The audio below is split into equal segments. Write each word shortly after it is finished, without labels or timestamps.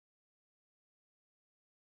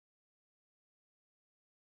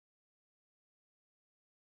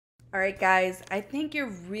All right, guys, I think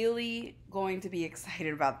you're really going to be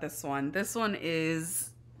excited about this one. This one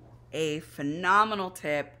is a phenomenal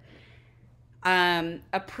tip. A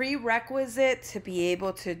prerequisite to be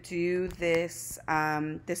able to do this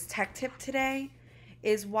tech tip today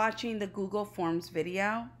is watching the Google Forms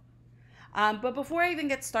video. But before I even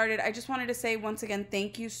get started, I just wanted to say once again,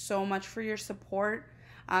 thank you so much for your support.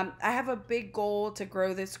 I have a big goal to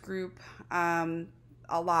grow this group a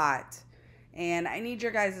lot, and I need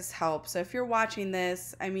your guys' help. So if you're watching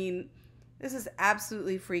this, I mean, this is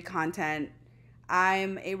absolutely free content.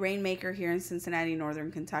 I'm a rainmaker here in Cincinnati,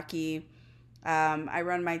 Northern Kentucky. I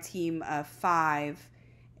run my team of five,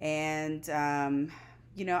 and I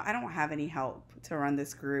don't have any help to run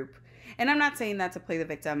this group. And I'm not saying that to play the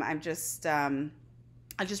victim. I just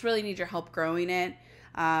really need your help growing it.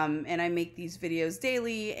 And I make these videos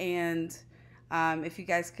daily. And if you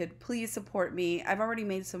guys could please support me, I've already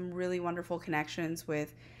made some really wonderful connections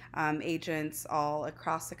with agents all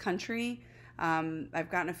across the country. I've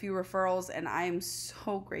gotten a few referrals, and I am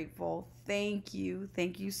so grateful. Thank you.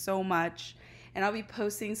 Thank you so much. And I'll be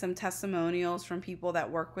posting some testimonials from people that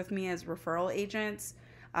work with me as referral agents.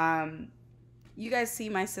 You guys see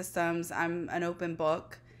my systems. I'm an open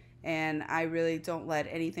book, and I really don't let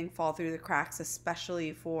anything fall through the cracks,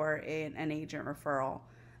 especially for an agent referral.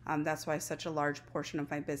 That's why such a large portion of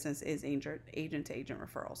my business is agent-to-agent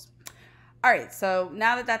referrals. All right, so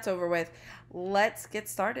now that that's over with, let's get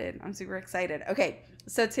started. I'm super excited. Okay,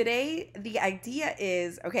 so today the idea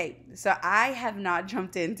is, so I have not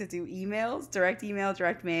jumped in to do emails, direct email,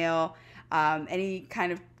 direct mail, any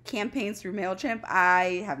kind of campaigns through MailChimp.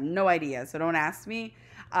 I have no idea, so don't ask me.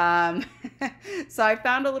 So I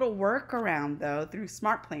found a little workaround though through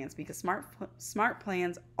Smart Plans, because Smart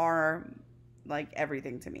Plans are like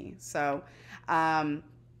everything to me. So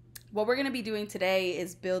what we're going to be doing today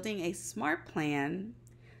is building a smart plan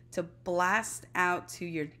to blast out to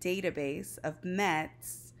your database of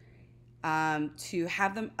Mets to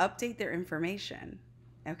have them update their information.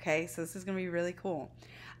 Okay, so this is going to be really cool.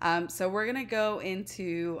 So we're going to go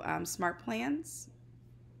into Smart Plans,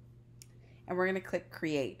 and we're going to click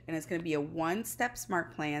Create. And it's going to be a one-step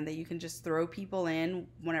smart plan that you can just throw people in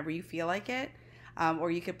whenever you feel like it,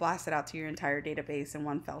 or you could blast it out to your entire database in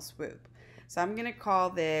one fell swoop. So I'm going to call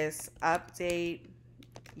this Update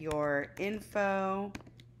Your Info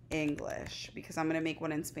English, because I'm going to make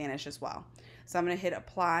one in Spanish as well. So I'm going to hit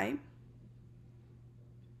Apply.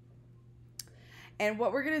 And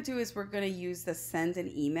what we're going to do is we're going to use the send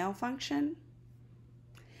an email function.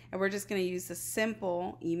 And we're just going to use the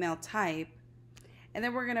simple email type. And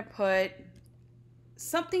then we're going to put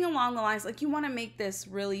something along the lines, like you want to make this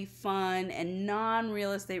really fun and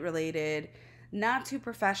non-real estate related, not too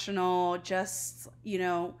professional, just,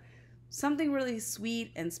 something really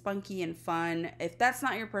sweet and spunky and fun. If that's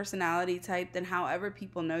not your personality type, then however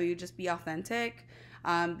people know you, just be authentic,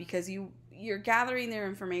 because you're gathering their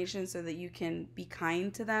information so that you can be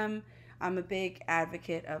kind to them. I'm a big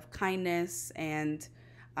advocate of kindness, and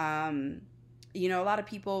a lot of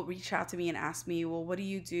people reach out to me and ask me, well, what do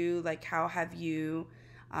you do? Like, how have you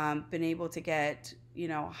been able to get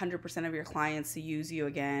 100% of your clients to use you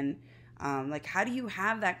again? Like, how do you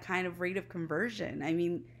have that kind of rate of conversion? I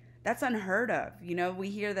mean, that's unheard of. We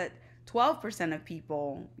hear that 12% of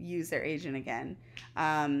people use their agent again.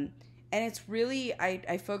 And it's really,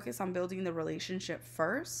 I focus on building the relationship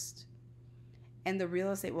first, and the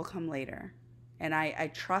real estate will come later. And I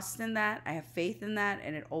trust in that. I have faith in that,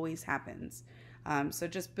 and it always happens. So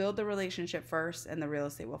just build the relationship first, and the real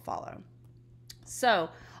estate will follow. So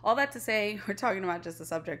all that to say, we're talking about just the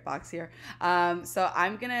subject box here. So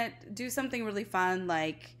I'm going to do something really fun,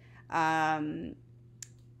 like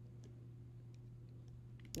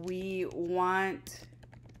we want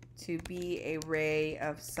to be a ray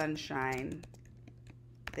of sunshine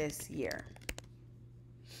this year.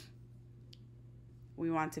 We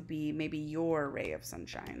want to be maybe your ray of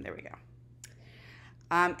sunshine. There we go.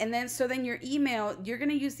 And then, so then your email, you're going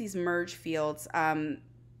to use these merge fields.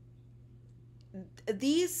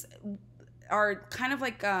 These are kind of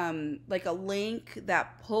like a link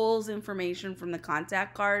that pulls information from the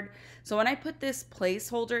contact card. So when I put this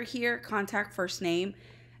placeholder here, contact first name,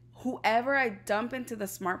 whoever I dump into the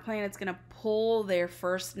smart plan, it's going to pull their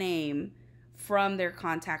first name from their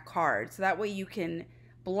contact card. So that way you can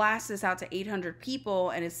blast this out to 800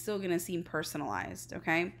 people, and it's still going to seem personalized.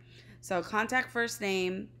 Okay. So contact first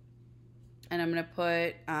name, and I'm going to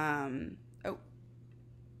put,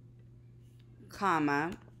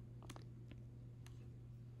 comma.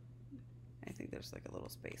 I think there's like a little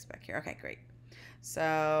space back here. Okay, great.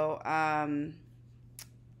 So,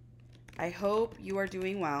 I hope you are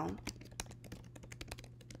doing well.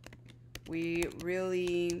 We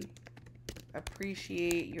really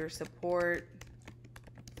appreciate your support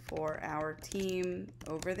for our team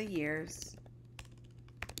over the years,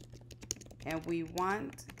 and we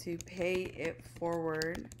want to pay it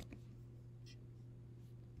forward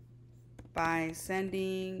by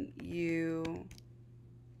sending you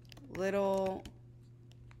little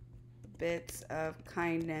bits of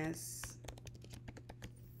kindness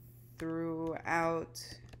throughout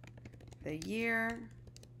the year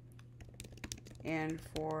and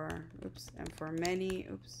for many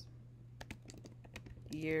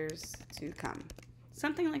years to come.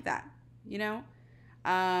 Something like that, you know?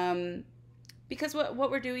 Because what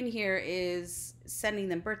we're doing here is sending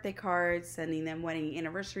them birthday cards, sending them wedding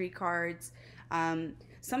anniversary cards.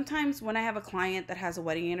 Sometimes when I have a client that has a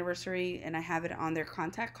wedding anniversary and I have it on their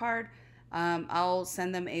contact card, I'll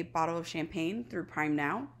send them a bottle of champagne through Prime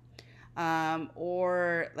Now.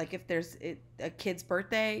 Or like if there's a kid's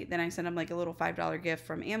birthday, then I send them like a little $5 gift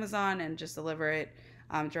from Amazon and just deliver it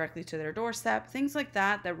directly to their doorstep. Things like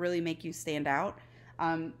that really make you stand out.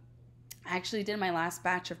 I actually did my last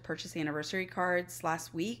batch of purchase anniversary cards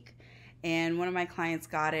last week, and one of my clients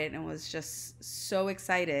got it and was just so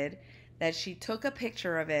excited that she took a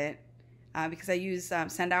picture of it because I use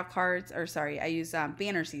send out cards, or sorry, I use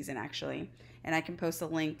Banner Season actually, and I can post a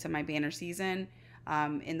link to my Banner Season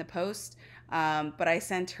in the post. But I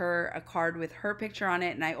sent her a card with her picture on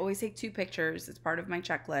it, and I always take 2 pictures. It's part of my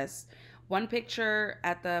checklist. One picture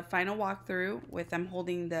at the final walkthrough with them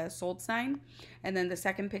holding the sold sign, and then the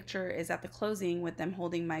second picture is at the closing with them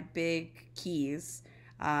holding my big keys.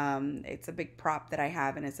 It's a big prop that I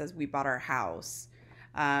have, and it says "We bought our house."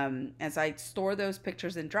 And so I store those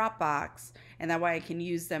pictures in Dropbox, and that way I can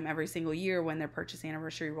use them every single year when their purchase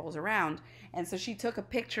anniversary rolls around. And so she took a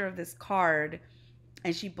picture of this card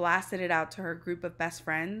and she blasted it out to her group of best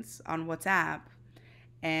friends on WhatsApp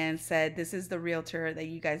and said, "This is the realtor that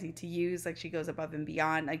you guys need to use." Like, she goes above and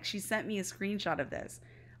beyond. Like, she sent me a screenshot of this.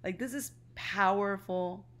 Like, this is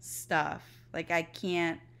powerful stuff. Like, I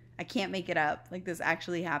can't make it up. Like, this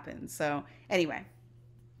actually happened. So anyway,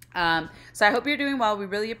 so I hope you're doing well. We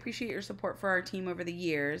really appreciate your support for our team over the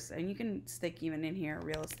years, and you can stick even in here,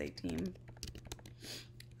 real estate team.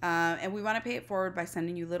 And we want to pay it forward by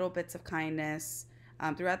sending you little bits of kindness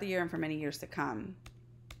throughout the year and for many years to come.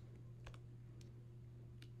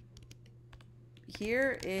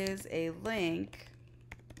 Here is a link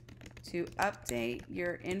to update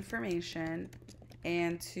your information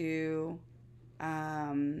and to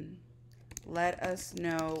let us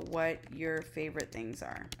know what your favorite things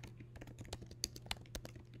are.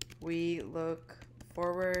 We look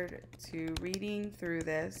forward to reading through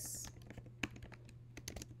this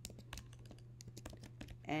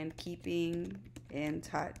and keeping in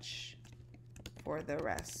touch for the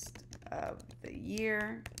rest of the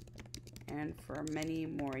year and for many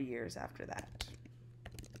more years after that.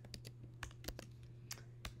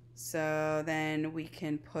 So then we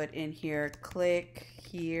can put in here, click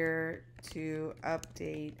here to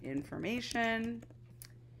update information.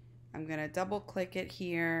 I'm going to double click it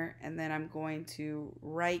here, and then I'm going to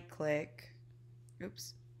right click.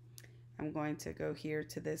 Oops. I'm going to go here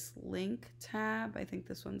to this link tab. I think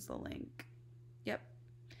this one's the link. Yep.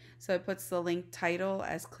 So it puts the link title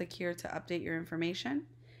as click here to update your information.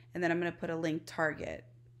 And then I'm going to put a link target.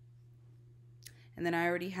 And then I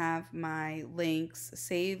already have my links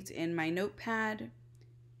saved in my notepad.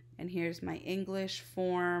 And here's my English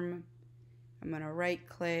form. I'm going to right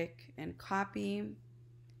click and copy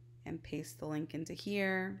and paste the link into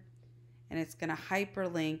here. And it's going to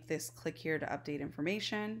hyperlink this click here to update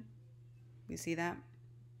information. You see that?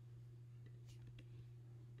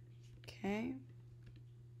 Okay.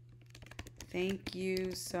 Thank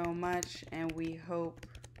you so much, and we hope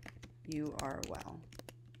you are well.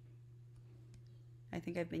 I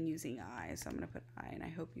think I've been using I, so I'm going to put I, and I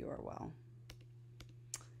hope you are well.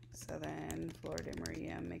 So then, Florida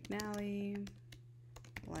Maria McNally,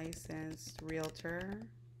 licensed realtor,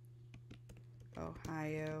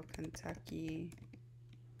 Ohio, Kentucky,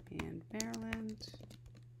 and Maryland.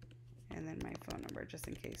 And then my phone number, just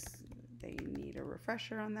in case they need a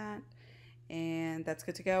refresher on that. And that's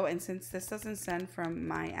good to go. And since this doesn't send from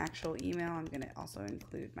my actual email, I'm going to also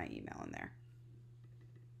include my email in there.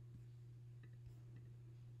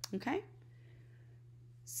 Okay.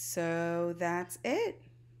 So that's it.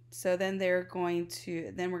 So then we're going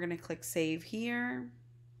to click save here.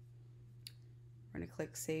 We're going to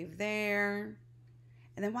click save there.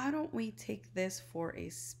 And then why don't we take this for a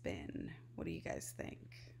spin? What do you guys think?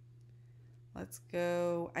 Let's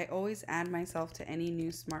go. I always add myself to any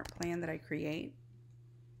new smart plan that I create.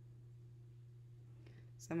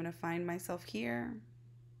 So I'm going to find myself here.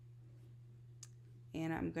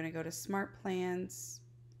 and I'm going to go to Smart Plans.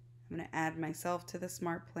 I'm going to add myself to the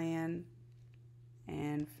Smart Plan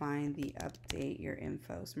and find the Update Your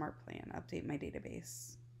Info Smart Plan. Update my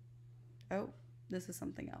database. Oh, this is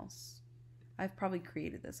something else. I've probably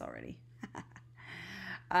created this already.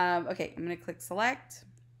 Okay, I'm going to click Select.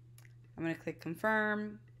 I'm going to click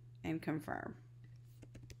Confirm and Confirm.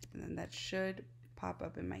 And then that should pop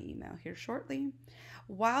up in my email here shortly.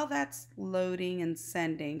 While that's loading and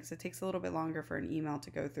sending, because it takes a little bit longer for an email to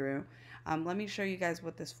go through, let me show you guys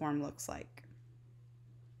what this form looks like.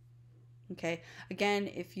 Okay, again,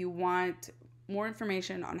 if you want more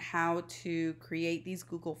information on how to create these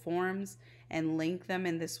Google Forms and link them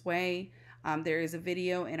in this way, there is a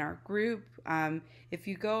video in our group. If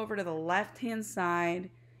you go over to the left-hand side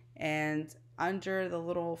and under the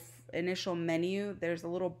little initial menu, there's a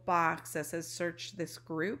little box that says search this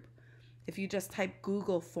group. If you just type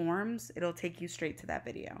Google Forms, it'll take you straight to that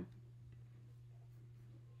video.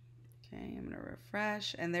 Okay, I'm gonna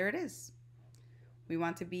refresh, and there it is. We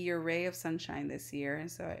want to be your ray of sunshine this year. And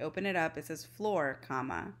so I open it up, it says floor,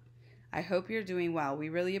 comma. I hope you're doing well. We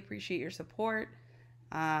really appreciate your support.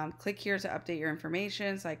 Click here to update your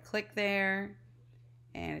information. So I click there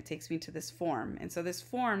and it takes me to this form. And so this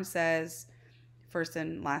form says first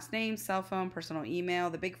and last name, cell phone, personal email,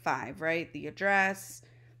 the big five, right? The address,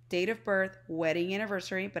 date of birth, wedding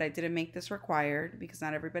anniversary, but I didn't make this required because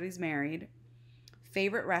not everybody's married.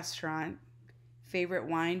 Favorite restaurant, favorite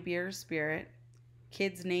wine, beer, spirit,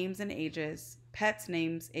 kids' names and ages, pets'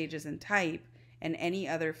 names, ages, and type, and any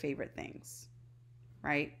other favorite things,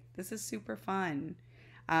 right? This is super fun.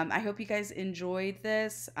 I hope you guys enjoyed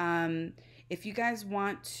this. If you guys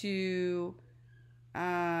want to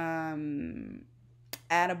add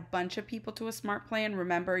a bunch of people to a Smart Plan,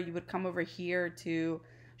 remember you would come over here to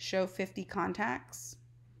show 50 contacts,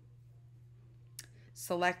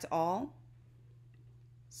 select all,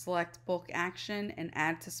 select bulk action, and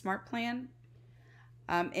add to Smart Plan.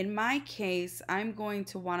 In my case, I'm going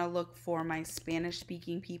to want to look for my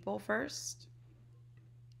Spanish-speaking people first.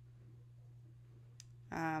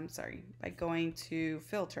 By going to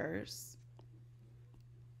Filters,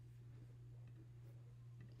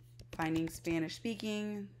 finding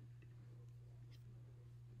Spanish-speaking,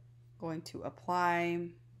 going to Apply.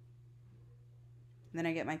 Then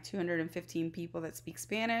I get my 215 people that speak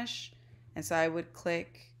Spanish, and so I would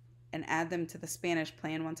click and add them to the Spanish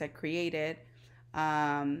plan once I create it.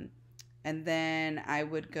 And then I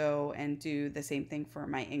would go and do the same thing for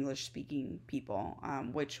my English speaking people,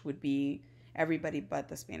 which would be everybody but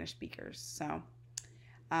the Spanish speakers. So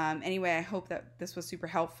anyway, I hope that this was super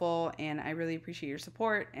helpful, and I really appreciate your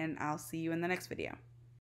support, and I'll see you in the next video.